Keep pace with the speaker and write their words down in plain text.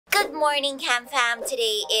Good morning, Cam Fam.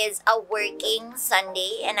 Today is a working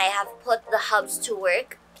Sunday and I have put the hubs to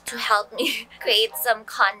work to help me create some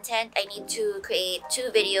content. I need to create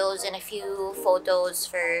 2 videos and a few photos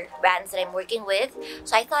for brands that I'm working with.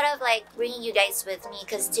 So I thought of like bringing you guys with me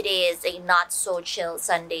because today is a not so chill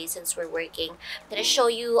Sunday since we're working. I'm gonna show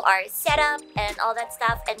you our setup and all that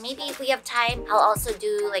stuff, and maybe if we have time, I'll also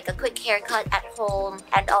do like a quick haircut at home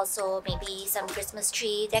and also maybe some Christmas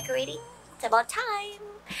tree decorating. It's about time.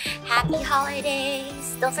 Happy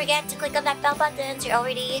holidays! Don't forget to click on that bell button so you're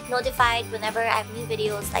already notified whenever I have new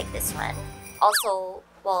videos like this one. Also,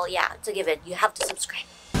 well, yeah, to give it, you have to subscribe.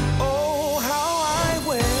 Oh, how I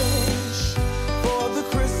wish for the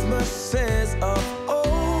Christmases of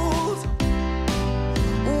old,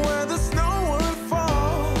 where the snow would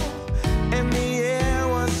fall and the air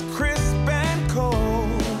was crisp and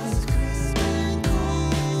cold,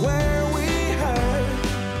 where we heard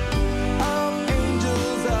of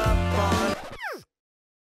angels up on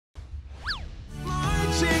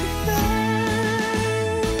marching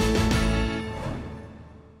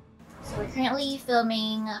So we're currently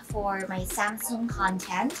filming for my Samsung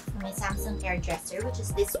content, for my Samsung hairdresser, which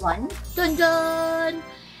is this one. Dun dun!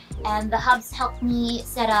 And the hubs helped me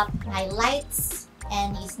set up my lights,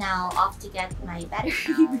 and he's now off to get my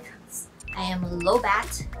battery because I am low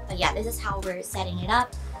bat. But yeah, this is how we're setting it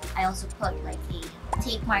up. I also put like a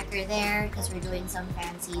tape marker there because we're doing some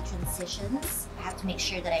fancy transitions. I have to make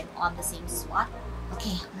sure that I'm on the same spot.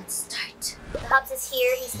 Okay, let's start. The hubs is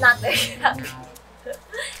here. He's not very happy.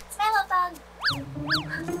 Smell a bug.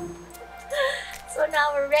 So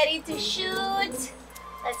now we're ready to shoot.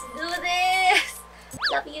 Let's do this.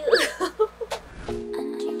 Love you.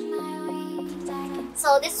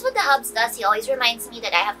 So this is what the hubs does. He always reminds me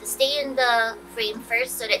that I have to stay in the frame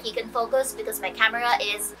first so that he can focus because my camera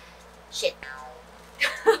is shit.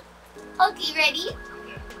 Okay, ready?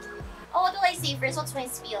 Oh, what do I say first? What's my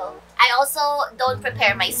spiel? I also don't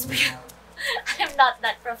prepare my spiel. I'm not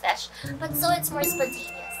that professional, but so it's more spontaneous.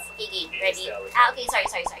 Okay, ready? Okay,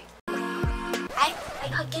 sorry.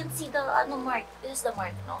 I can't see the mark. This is the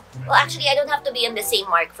mark, no? Well, actually, I don't have to be on the same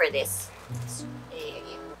mark for this.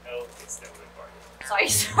 Yeah. No, it's the good part.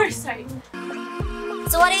 Sorry.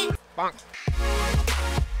 So what I... Bonk.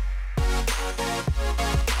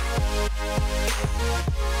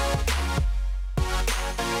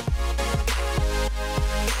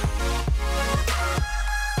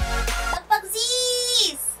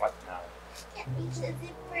 What now? Can't reach the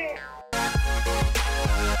zipper.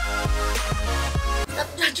 Stop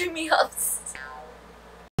judging me, hubs.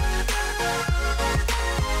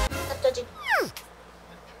 Stop judging me.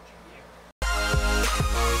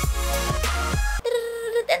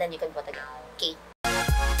 And then you can put again. Okay.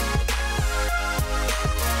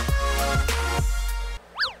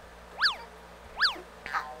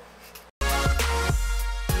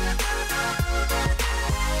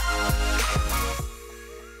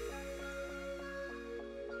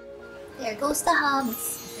 There goes the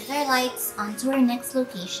hubs with our lights onto our next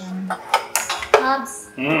location. Hubs,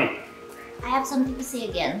 I have something to say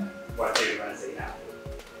again. What are you gonna say now?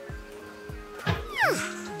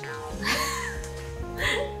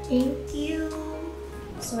 Thank you.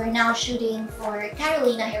 So we're now shooting for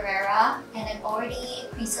Carolina Herrera, and I've already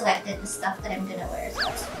pre-selected the stuff that I'm gonna wear. So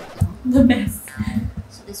that's the mess.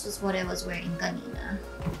 So this was what I was wearing kanina.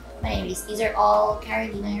 But anyways, these are all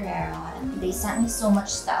Carolina Herrera. They sent me so much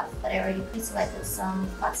stuff, but I already pre-selected some.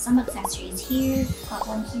 Got some accessories here. Got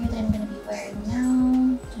one here that I'm gonna be wearing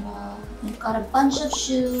now. We've got a bunch of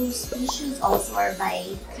shoes. These shoes also are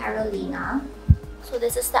by Carolina. So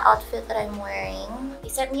this is the outfit that I'm wearing. They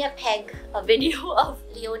sent me a video of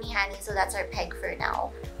Leonie Hani, so that's our peg for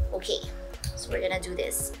now. Okay, so we're gonna do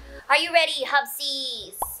this. Are you ready,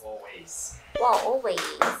 hubsies? Always. Wow, always.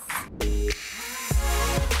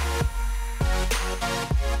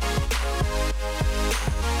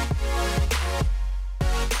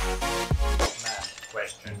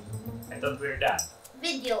 Question. I thought we were done.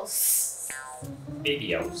 Videos.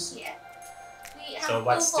 Videos. Yeah. We have So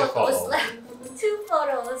what's 2 to photos follow? left. 2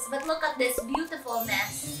 photos, but look at this beautiful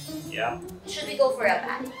mess. Yeah. Should we go for a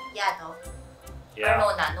bath? Yeah, no. Yeah.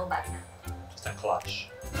 Or no bath. Just a clutch.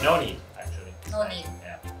 No need, actually. No need.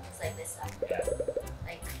 Yeah. It's like this. Yeah.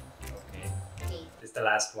 Like, Okay. okay. This is the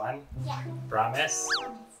last one. Yeah. Promise.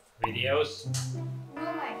 Videos. No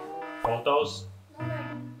more. Photos. No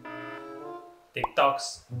more.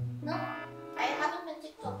 TikToks. No. I haven't been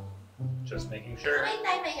TikTok. Just making Should sure. I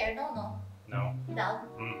dye my hair? No. No. Down.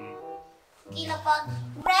 Mm-hmm. Okay, lapag.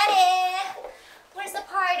 Ready! Where's the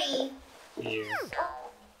party? Here.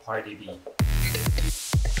 Party B.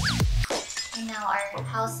 And now our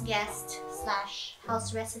house guest slash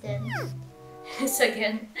house resident is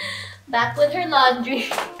again back with her laundry.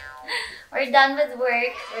 We're done with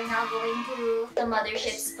work. We're now going to the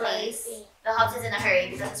mothership's place. The house is in a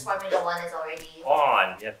hurry because his Formula 1 is already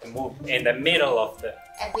On. You have to move in the middle of the.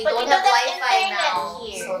 and we But don't we have don't have Wi-Fi internet now.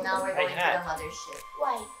 here. So now we're I going to had. the mothership.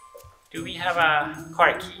 Why? Do we have a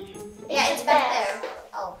car key? Yeah, it's back there.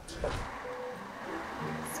 Oh.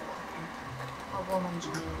 A woman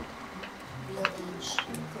child. Real age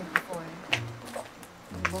 34.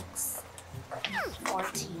 Looks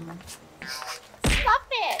 14. Stop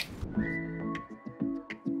it!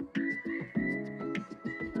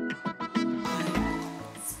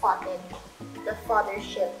 Spotted. The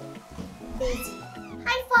fathership. Daisy.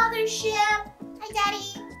 Hi, fathership. Hi, daddy.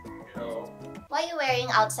 Hello. Why are you wearing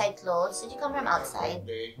outside clothes? Did you come from outside?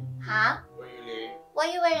 Day. Huh? Where you live? Why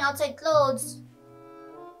are you wearing outside clothes?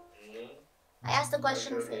 Hmm? I asked the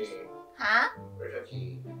question Where's your first. key? Huh? Where's your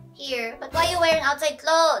key? Here. But why are you wearing outside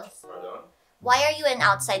clothes? Pardon? Why are you in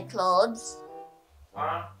outside clothes?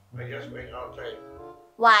 Huh? I just went outside.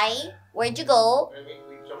 Why? Where'd you go? I meet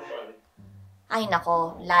with someone. Ay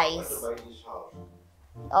nako, Want lies. to buy this house.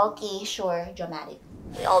 Okay, sure, dramatic.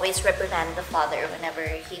 We always reprimand the father whenever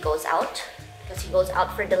he goes out. Because he goes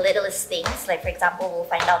out for the littlest things. Like for example, we'll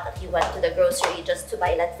find out that he went to the grocery just to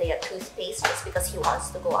buy, let's say, a toothpaste just because he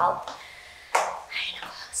wants to go out. I know,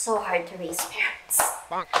 so hard to raise parents.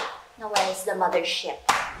 Now where is the mothership?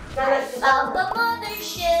 Found the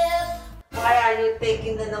mothership! Why are you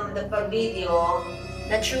taking the video?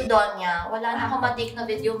 The true Donya. Wala na akong matake na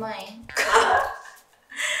video mo eh.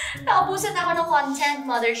 Naubusan ako ng content,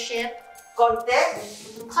 mothership. Content?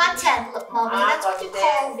 Content, look, mommy. Ah, That's what you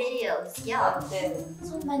content. call videos. Yeah. Content.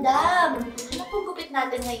 So, madam, ano po gupit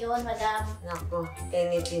natin ngayon, madam? Naku,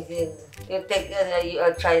 anything. You take, you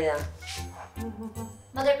try na.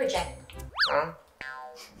 Mother project. Huh?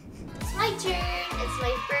 It's my turn. It's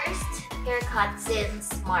my first haircut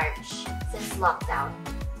since March, since lockdown.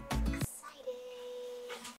 Excited.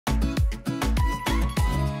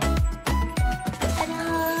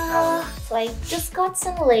 Ta-da! So I just got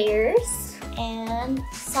some layers and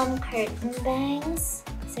some curtain bangs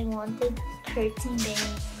because I wanted curtain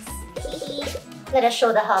bangs. Let us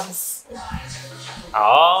show the hubs.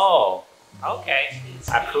 Oh, okay.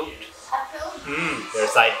 Approved. Approved? Their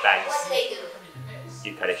side bangs. What they do?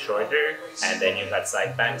 You cut it shorter, and then you cut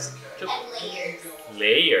side bangs. And layers.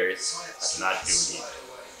 Layers, but not beauty.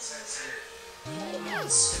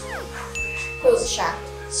 Cool siya.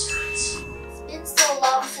 It's been so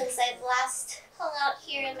long since I've last hung out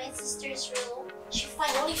here in my sister's room. She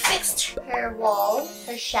finally fixed her wall,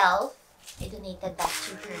 her shelf. I donated that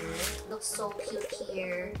to her. Looks so cute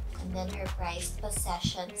here. And then her prized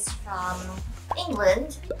possessions from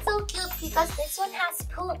England. So cute because this one has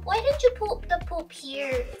poop. Why didn't you poop the poop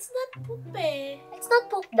here? It's not poop eh. It's not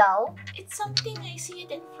poop daw. It's something I see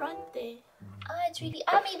it in front eh. It's really...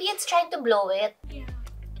 maybe it's trying to blow it. Yeah.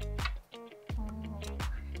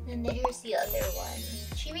 And then here's the other one.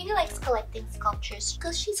 She really likes collecting sculptures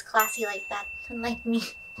because she's classy like that. Unlike me,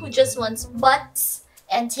 who just wants butts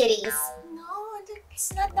and titties. No,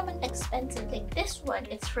 it's not naman expensive. Like this one,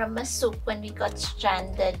 it's from a soup when we got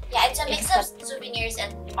stranded. Yeah, it's a mix of souvenirs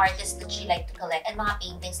and artists that she likes to collect. And mga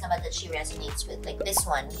paintings naman that she resonates with. Like this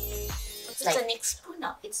one. It's like- an expo.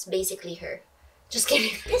 It's basically her. Just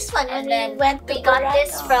kidding. This one, And when then we went to we got Murano,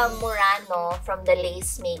 this from Murano, from the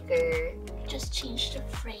lace maker. just changed the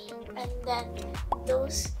frame. And then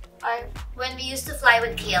those are When we used to fly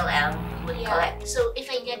with KLM, we would collect. So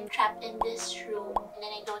if I get trapped in this room and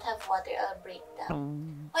then I don't have water, I'll break down.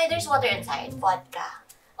 Wait, there's water inside. Vodka.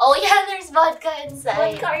 Oh yeah, there's vodka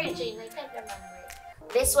inside. What car, Jane? I can't remember.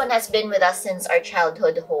 This one has been with us since our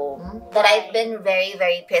childhood home. That I've been very,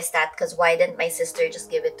 very pissed at because why didn't my sister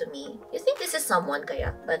just give it to me? You think this is someone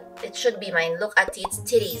kaya? But it should be mine. Look at its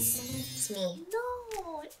titties. It's me. No.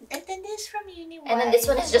 And then this from Uni. And then this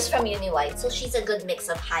one is just from Uni White. So she's a good mix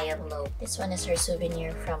of high and low. This one is her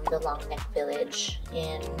souvenir from the Long Neck Village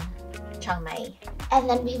in Chiang Mai. And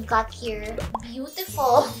then we've got here,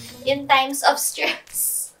 beautiful in times of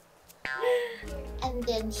stress. And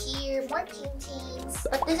then here, more paintings.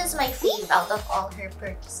 But this is my fave out of all her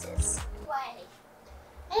purchases. Why?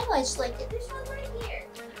 I don't know, I just like it. There's one right here.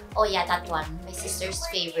 Oh yeah, that one. My sister's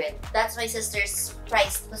favorite. That's my sister's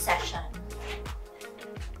prized possession.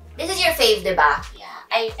 This is your fave, diba? Yeah,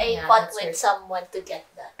 I Yeah, fought that's with her. someone to get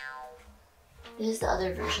that. This is the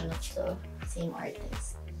other version of the same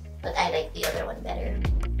artist. But I like the other one better.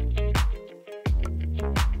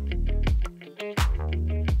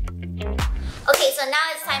 Okay, so now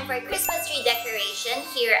it's time for Christmas tree decoration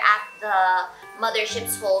here at the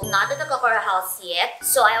mothership's home, not at the Kokoro house yet.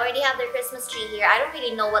 So I already have their Christmas tree here. I don't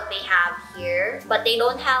really know what they have here, but they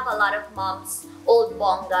don't have a lot of mom's old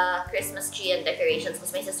bongga Christmas tree and decorations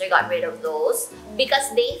because my sister got rid of those. Because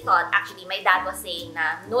they thought, actually, my dad was saying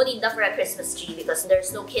na no need na for a Christmas tree because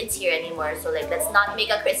there's no kids here anymore. So like, let's not make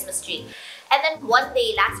a Christmas tree. And then one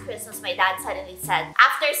day, last Christmas, my dad suddenly said,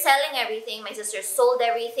 after selling everything, my sister sold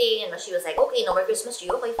everything, and she was like, okay, no more Christmas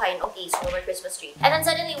tree. Okay, fine. Okay, so no more Christmas tree. And then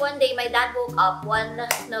suddenly one day, my dad woke up one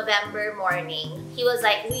November morning. He was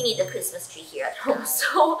like, we need a Christmas tree here at home.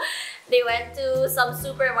 So they went to some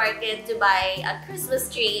supermarket to buy a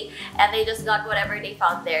Christmas tree, and they just got whatever they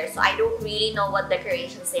found there. So I don't really know what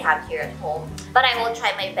decorations they have here at home. But I will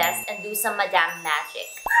try my best and do some Madame Magic.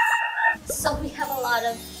 So we have a lot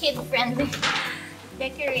of kid-friendly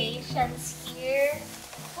decorations here.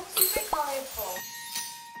 Oh, super colorful.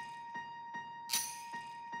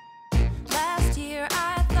 Last year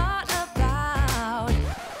I thought about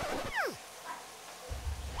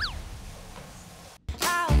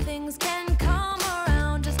how things can come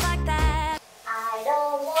around just like that. I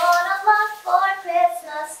don't want a lot for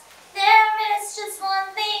Christmas. There is just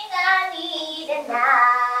one thing I need, and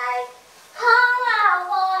all I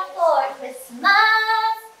want for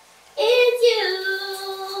Christmas is you.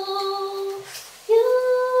 You,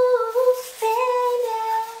 baby.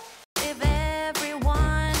 If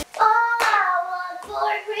everyone All I want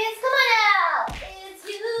for Christmas, come on now, is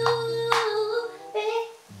you, baby.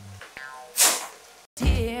 is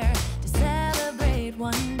here to celebrate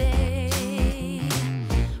one day,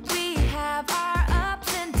 we have our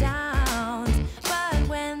ups and downs, but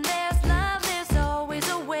when there's love, there's always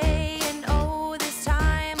a way. And oh, this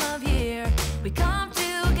time of year, we come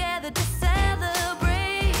together to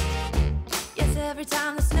celebrate. Yes, every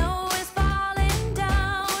time the snow is falling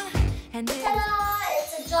down, and Ta-da!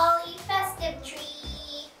 It's a jolly festive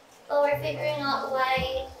tree. But we're figuring out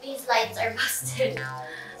why these lights are busted.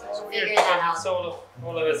 So Figure weird that because it's out.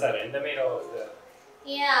 all of a sudden in the middle of the.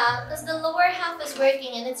 Yeah, because the lower half is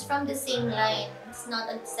working and it's from the same line. It's not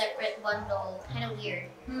a separate bundle. Kind of weird.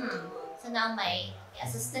 So now my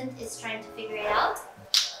assistant is trying to figure it out.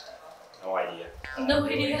 No idea. No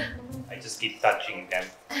idea. I just keep touching them.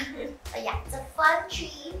 But yeah, it's a fun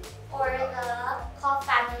tree for the Call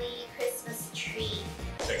family Christmas tree.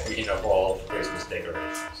 It's the queen of all Christmas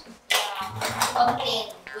decorations. One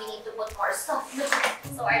thing, we need to put more stuff.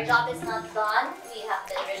 So our job is not done. We have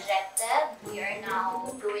been rejected. We are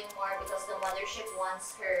now doing more because the mothership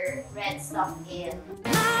wants her red stuff in.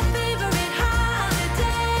 my favorite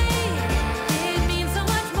holiday, it means so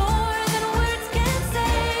much more than words can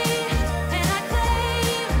say. And I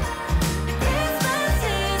claim that Christmas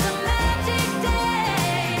is a magic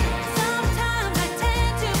day. Sometimes I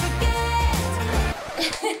tend to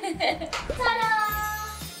forget. Ta-da!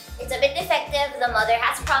 It's a bit defective. The mother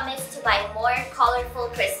has promised to buy more colorful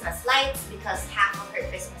Christmas lights because half of her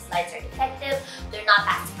Christmas lights are defective. They're not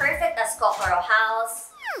as perfect as Kokoro House.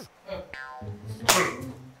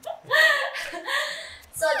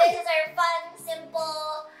 So this is our fun,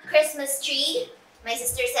 simple Christmas tree. My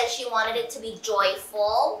sister said she wanted it to be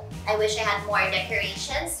joyful. I wish I had more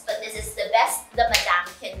decorations, but this is the best the madame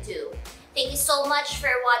can do. Thank you so much for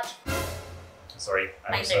watching. Sorry.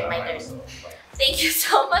 My turn. Thank you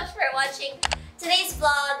so much for watching today's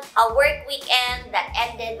vlog. A work weekend that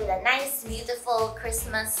ended with a nice, beautiful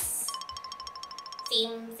Christmas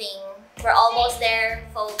theme thing. We're almost there,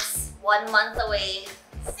 folks. 1 month away.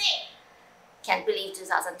 Can't believe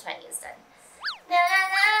 2020 is done. Na, na,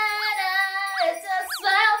 na, na, it's a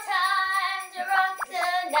swell time.